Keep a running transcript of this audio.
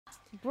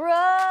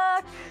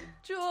Brooke!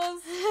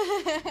 Jules.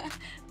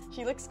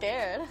 She looks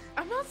scared.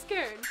 I'm not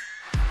scared.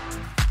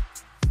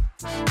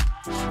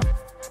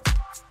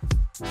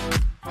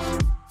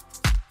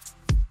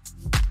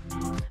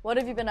 What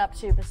have you been up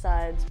to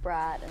besides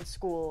Brat and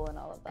school and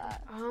all of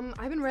that?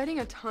 I've been writing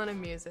a ton of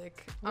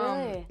music.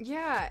 Really?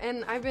 Yeah,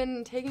 and I've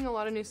been taking a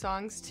lot of new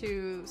songs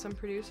to some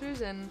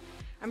producers, and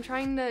I'm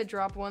trying to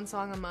drop one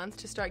song a month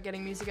to start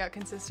getting music out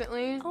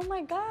consistently. Oh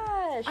my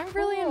gosh! I'm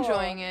really cool.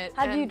 enjoying it.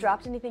 Have you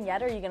dropped anything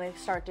yet, or are you gonna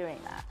start doing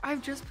that?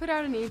 I've just put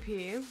out an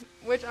EP,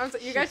 which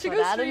you guys should put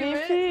go out stream an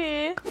EP.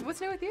 it.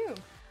 What's new with you?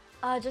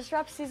 Just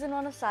dropped season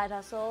 1 of Side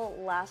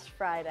Hustle last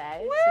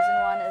Friday. Woo!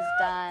 Season 1 is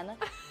done.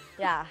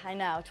 Yeah, I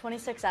know.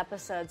 26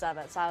 episodes of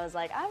it, so I was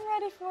like, I'm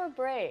ready for a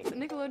break.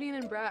 Nickelodeon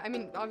and Brat, I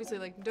mean, obviously,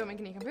 like, don't make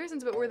any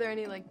comparisons, but were there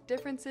any, like,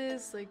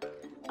 differences? Like,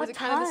 was A it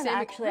kind of the ton, same?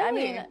 actually. Really? I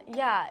mean,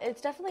 yeah,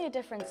 it's definitely a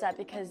different set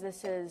because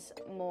this is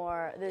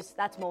more,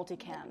 that's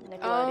multicam.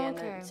 Nickelodeon,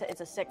 Oh, okay.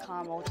 it's a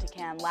sitcom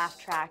multicam,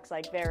 laugh tracks,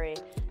 like very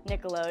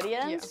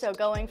Nickelodeon. Yeah. So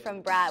going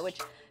from Brat, which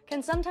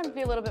can sometimes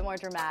be a little bit more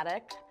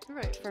dramatic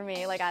Right. for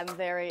me, like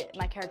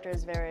my character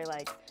is very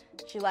like,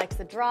 she likes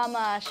the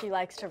drama, she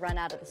likes to run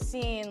out of the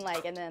scene,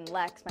 like, and then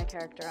Lex, my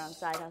character on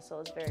Side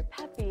Hustle, is very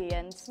peppy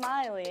and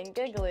smiley and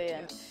giggly,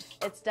 and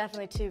it's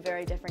definitely two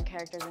very different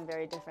characters in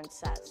very different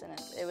sets, and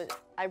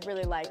I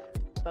really like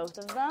both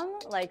of them.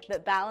 Like, the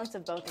balance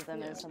of both of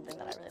them is something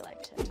that I really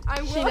like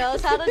too. She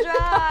knows how to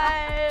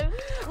drive.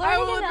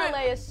 Learning in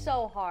LA is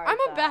so hard. I'm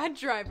though. a bad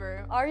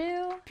driver. Are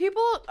you?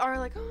 People are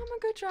like, oh, I'm a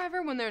good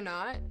driver when they're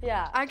not.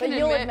 Yeah, I can but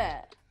you'll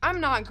admit. I'm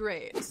not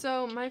great.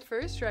 So my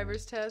first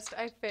driver's test,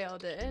 I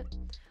failed it.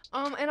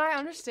 And I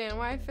understand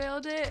why I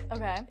failed it.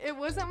 Okay. It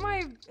wasn't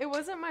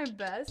my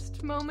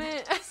best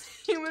moment as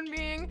a human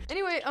being.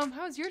 Anyway, how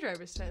was your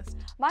driver's test?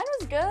 Mine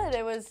was good.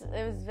 It was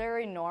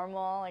very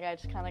normal. Like, I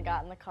just kind of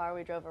got in the car,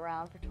 we drove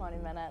around for 20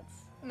 minutes.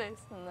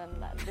 Nice. And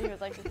then he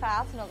was like,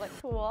 pass, and I was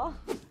like, cool.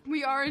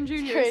 We are in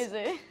juniors.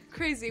 Crazy.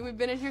 Crazy. We've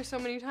been in here so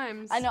many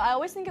times. I know, I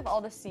always think of all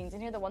the scenes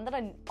in here. The one that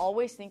I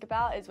always think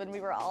about is when we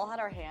were all had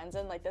our hands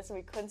in like this and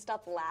we couldn't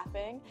stop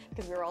laughing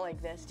because we were all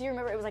like this. Do you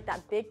remember? It was like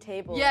that big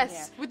table in here.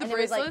 Yes, with the And it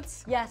was, like,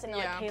 bracelets? yes, and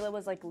Yeah. like Kayla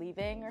was like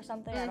leaving or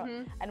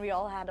something. And we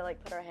all had to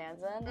like put our hands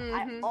in.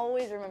 I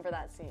always remember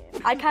that scene.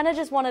 I kind of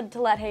just wanted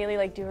to let Haley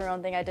like do her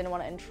own thing. I didn't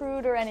want to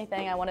intrude or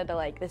anything. I wanted to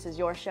like, this is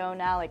your show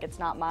now. Like, it's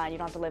not mine. You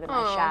don't have to live in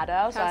my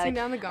shadow. So passing I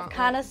down the gauntlet.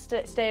 kind of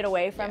stayed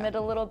away from it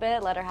a little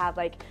bit. Let her have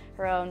like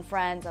her own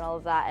friends and all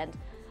of that. And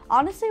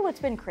honestly, what's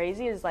been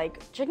crazy is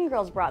like Chicken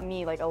Girls brought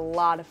me like a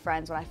lot of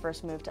friends when I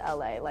first moved to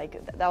LA.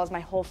 Like that was my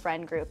whole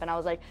friend group, and I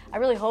was like, I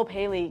really hope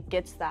Haley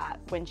gets that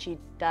when she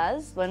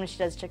does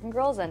Chicken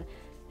Girls. And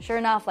sure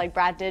enough, like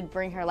Brad did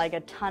bring her like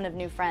a ton of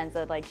new friends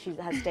that like she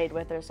has stayed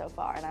with her so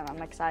far, and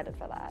I'm excited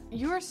for that.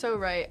 You are so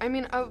right. I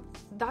mean,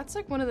 that's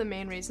like one of the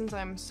main reasons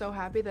I'm so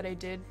happy that I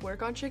did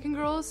work on Chicken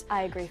Girls.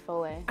 I agree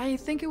fully. I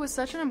think it was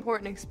such an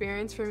important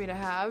experience for me to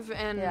have,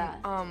 and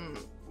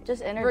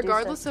just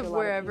regardless of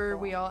wherever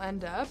we all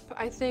end up,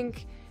 I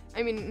think,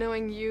 I mean,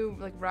 knowing you,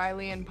 like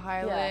Riley and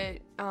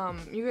Pilot,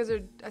 you guys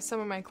are some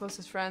of my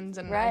closest friends,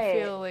 and I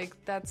feel like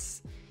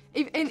that's,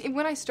 and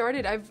when I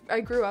started, I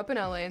grew up in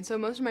LA, and so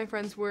most of my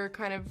friends were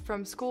kind of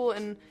from school,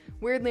 and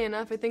weirdly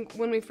enough, I think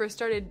when we first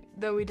started,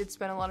 though we did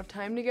spend a lot of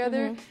time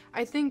together,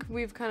 I think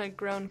we've kind of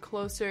grown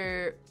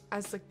closer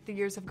as like the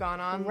years have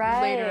gone on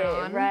later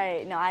on.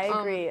 Right. No, I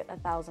agree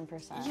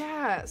 1,000%.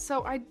 Yeah,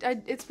 so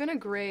it's been a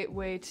great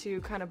way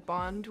to kind of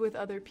bond with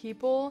other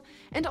people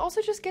and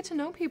also just get to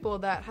know people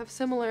that have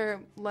similar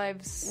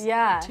lives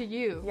to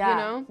you, you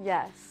know?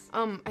 Yes.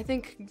 I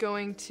think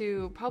going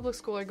to public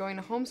school or going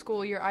to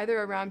homeschool, you're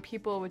either around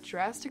people with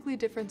drastically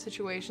different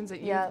situations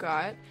that you've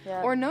got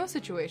or no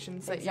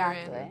situations that you're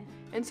in.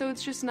 And so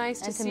it's just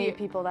nice to see meet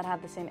people that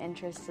have the same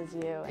interests as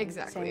you and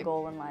the same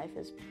goal in life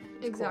is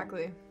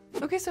Exactly.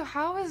 Cool. Okay, so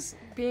how has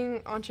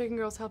being on Chicken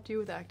Girls helped you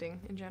with acting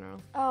in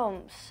general?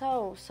 Oh,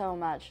 so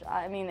much.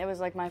 I mean, it was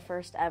like my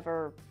first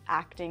ever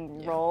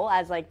acting role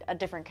as like a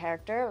different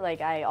character. Like,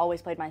 I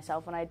always played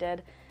myself when I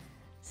did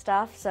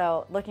stuff,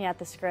 so looking at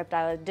the script,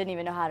 I didn't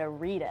even know how to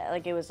read it.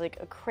 Like, it was like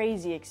a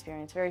crazy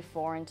experience, very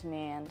foreign to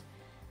me, and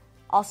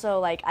also,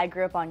 like, I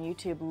grew up on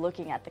YouTube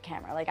looking at the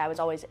camera. Like, I was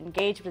always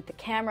engaged with the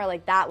camera,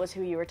 like, that was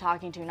who you were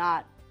talking to,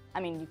 not, I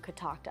mean, you could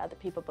talk to other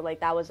people, but,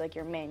 like, that was, like,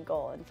 your main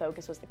goal, and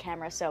focus was the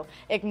camera. So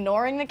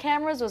ignoring the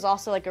cameras was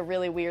also, like, a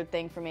really weird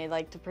thing for me,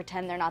 like, to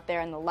pretend they're not there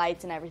and the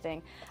lights and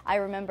everything. I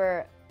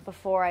remember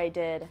before I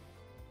did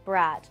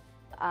Brat,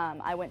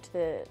 I went to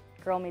the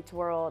Girl Meets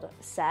World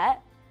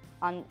set,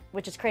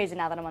 which is crazy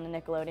now that I'm on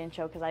the Nickelodeon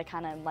show because I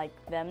kind of like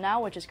them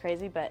now, which is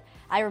crazy, but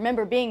I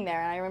remember being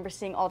there and I remember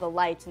seeing all the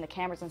lights and the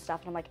cameras and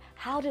stuff, and I'm like,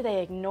 how do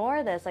they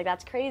ignore this? Like,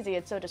 that's crazy,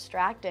 it's so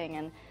distracting.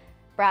 And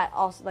Brat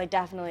also, like,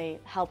 definitely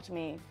helped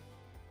me,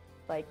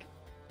 like,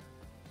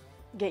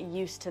 get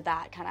used to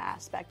that kind of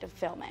aspect of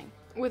filming.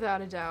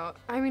 Without a doubt.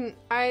 I mean,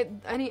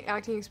 any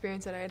acting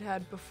experience that I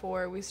had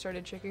before we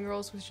started Chicken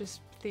Girls was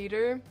just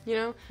theater, you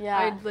know? Yeah.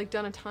 I'd like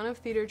done a ton of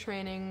theater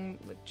training,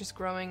 like, just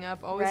growing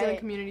up, always in a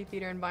community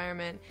theater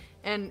environment,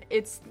 and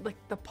it's like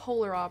the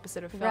polar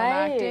opposite of film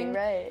acting.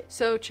 Right.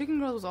 So Chicken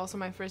Girls was also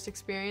my first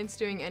experience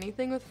doing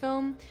anything with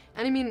film,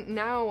 and I mean,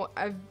 now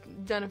I've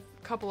done a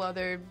couple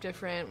other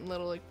different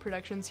little like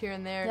productions here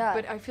and there,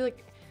 but I feel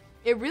like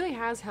it really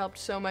has helped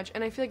so much,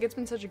 and I feel like it's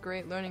been such a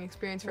great learning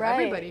experience for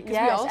everybody, because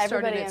we all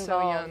started it so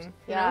young.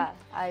 Yeah,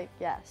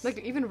 yes. Like,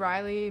 even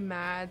Riley,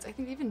 Mads, I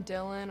think even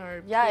Dylan,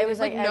 or... Yeah, it was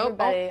like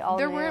everybody, all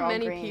there new, weren't all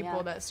many green,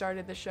 people that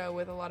started the show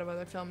with a lot of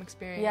other film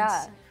experience.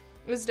 Yeah.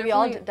 It was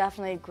definitely... We all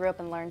definitely grew up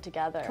and learned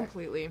together.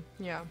 Completely,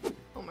 yeah.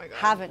 Oh my god.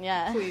 Haven't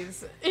yet.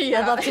 Please. Yeah.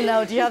 I'd love to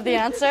know. Do you have the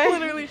answer?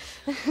 Literally.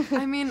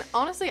 I mean,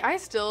 honestly, I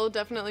still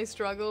definitely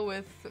struggle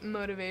with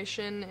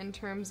motivation in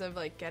terms of,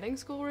 like, getting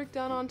schoolwork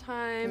done on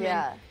time.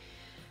 Yeah.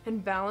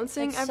 And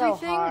balancing it's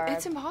everything. So hard.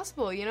 It's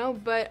impossible, you know?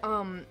 But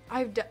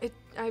I've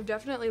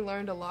definitely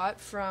learned a lot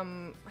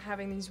from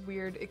having these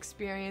weird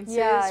experiences,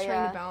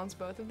 trying to balance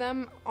both of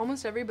them.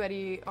 Almost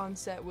everybody on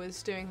set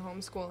was doing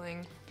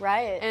homeschooling.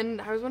 Right. And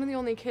I was one of the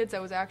only kids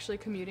that was actually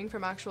commuting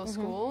from actual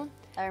school.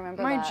 I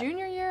remember my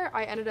junior year,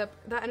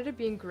 that ended up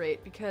being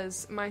great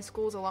because my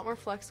school is a lot more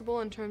flexible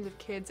in terms of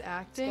kids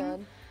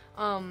acting.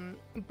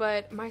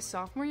 But my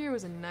sophomore year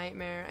was a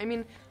nightmare. I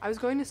mean, I was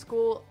going to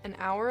school an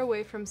hour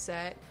away from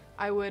set.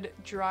 I would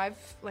drive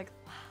like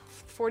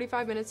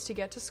 45 minutes to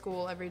get to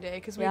school every day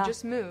because we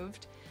just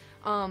moved.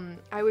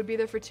 I would be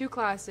there for 2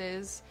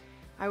 classes.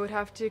 I would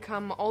have to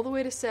come all the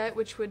way to set,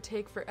 which would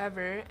take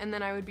forever, and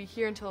then I would be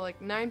here until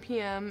like 9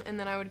 p.m., and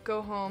then I would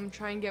go home,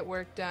 try and get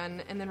work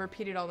done, and then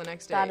repeat it all the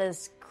next day. That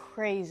is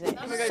crazy.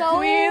 Oh my God, so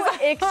please.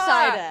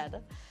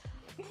 excited.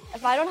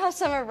 If I don't have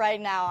summer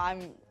right now,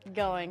 I'm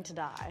going to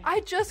die. I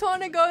just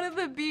want to go to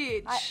the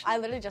beach. I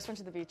literally just went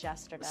to the beach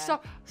yesterday.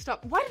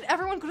 Stop. Why did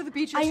everyone go to the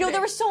beach yesterday? I know,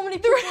 there were so many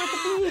people at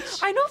the beach.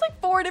 I know like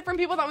 4 different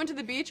people that went to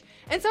the beach,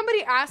 and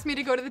somebody asked me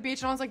to go to the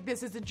beach, and I was like,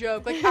 this is a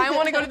joke. Like, I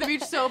want to go to the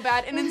beach so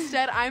bad, and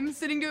instead I'm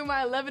sitting doing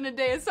my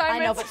 11-a-day assignments. I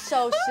know, but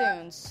so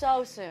soon.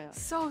 So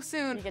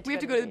soon. We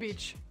have to go to the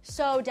beach.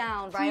 So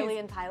down. Please. Riley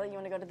and Pilot, you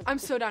want to go to the beach? I'm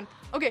so down.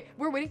 Okay,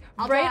 we're waiting.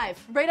 I'll drive.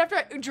 Right after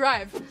I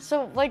drive.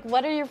 So, like,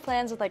 what are your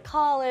plans with, like,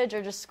 college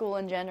or just school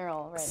in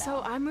general right now?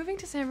 So, I'm moving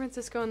to San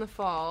Francisco in the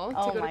fall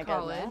to go to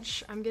college.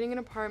 Goodness. I'm getting an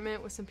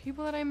apartment with some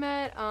people that I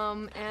met,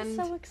 and... I'm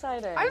so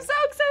excited. I'm so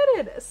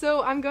excited!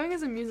 So, I'm going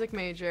as a music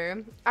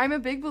major. I'm a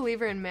big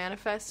believer in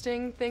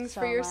manifesting things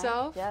for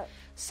yourself. Yep.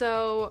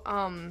 So,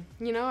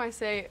 you know, I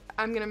say,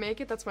 I'm gonna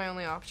make it, that's my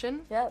only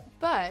option. Yep.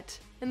 But...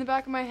 in the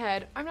back of my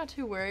head, I'm not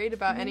too worried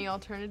about any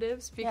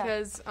alternatives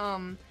because,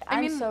 I'm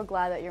so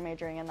glad that you're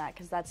majoring in that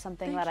because that's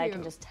something that I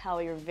can just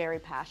tell you're very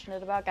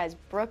passionate about. Guys,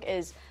 Brooke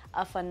is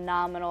a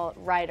phenomenal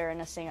writer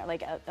and a singer,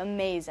 like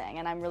amazing,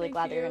 and I'm really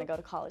glad that you're going to go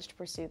to college to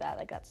pursue that.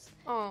 Like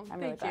I'm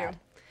really glad.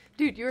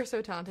 Dude, you are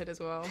so talented as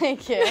well.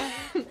 Thank you.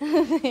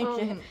 Thank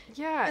you.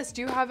 Yeah.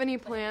 Do you have any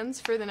plans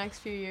for the next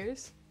few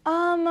years?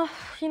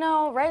 You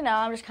know, right now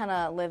I'm just kind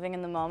of living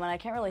in the moment. I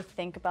can't really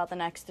think about the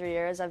next 3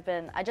 years.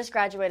 I just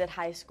graduated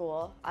high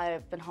school.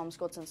 I've been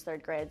homeschooled since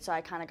 3rd grade, so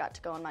I kind of got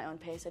to go on my own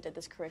pace. I did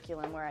this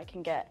curriculum where I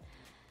can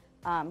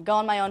go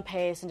on my own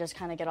pace and just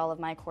kind of get all of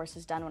my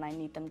courses done when I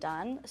need them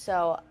done.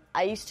 So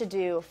I used to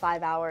do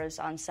 5 hours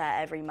on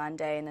set every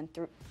Monday and then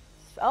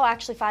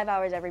 5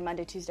 hours every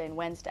Monday, Tuesday, and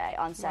Wednesday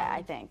on set,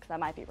 I think. That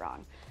might be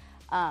wrong.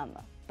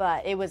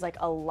 But it was like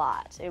a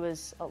lot. It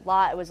was a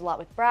lot. It was a lot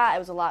with Brat. It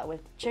was a lot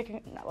with Brat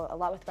and a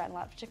lot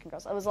with Chicken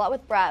Girls. It was a lot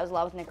with Brat. It was a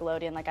lot with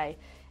Nickelodeon.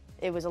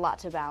 It was a lot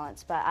to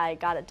balance, but I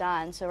got it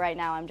done. So right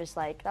now I'm just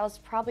like, that was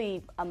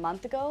probably a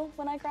month ago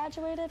when I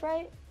graduated,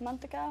 right? A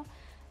month ago.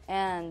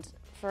 And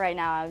for right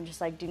now, I'm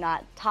just like, do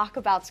not talk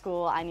about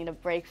school. I need a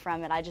break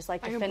from it. I just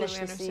like to finish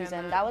the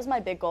season. That was my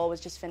big goal, was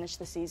just finish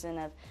the season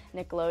of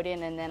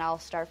Nickelodeon, and then I'll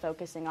start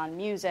focusing on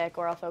music,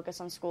 or I'll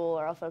focus on school,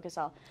 or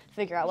I'll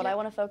figure out what I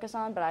want to focus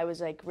on. But I was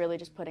like really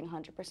just putting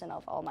 100%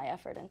 of all my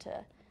effort into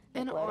Nickelodeon.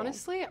 And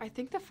honestly, I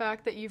think the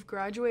fact that you've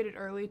graduated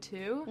early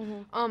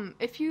too,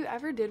 if you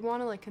ever did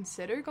want to like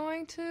consider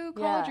going to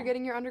college or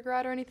getting your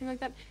undergrad or anything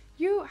like that,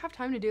 you have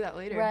time to do that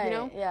later, right, you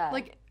know? Yeah.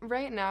 Like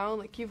right now,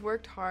 like you've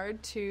worked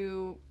hard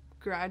to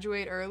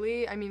graduate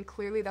early. I mean,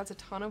 clearly that's a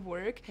ton of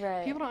work.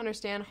 Right. People don't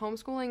understand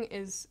homeschooling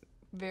is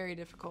very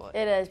difficult.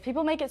 It is.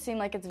 People make it seem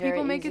like it's very easy.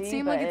 People make it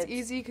seem like it's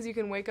easy because you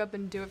can wake up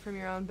and do it from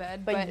your own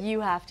bed. But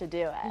you have to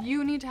do it.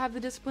 You need to have the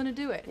discipline to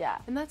do it. Yeah.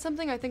 And that's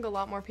something I think a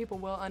lot more people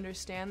will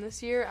understand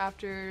this year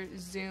after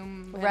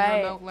Zoom and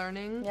remote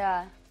learning.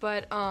 Yeah.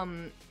 But,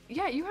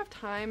 yeah, you have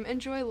time.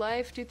 Enjoy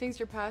life. Do things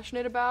you're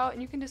passionate about.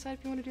 And you can decide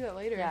if you want to do that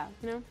later. Yeah.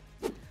 You know?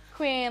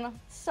 Queen,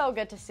 so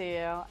good to see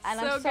you. And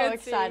I'm so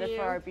excited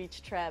for our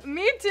beach trip.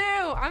 Me too.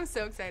 I'm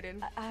so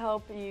excited. I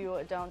hope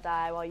you don't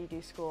die while you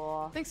do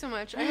school. Thanks so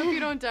much. I hope you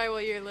don't die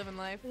while you're living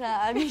life.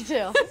 Yeah, me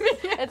too.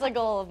 It's a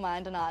goal of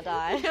mine to not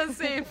die. Yeah,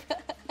 same.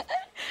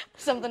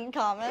 Something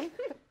common.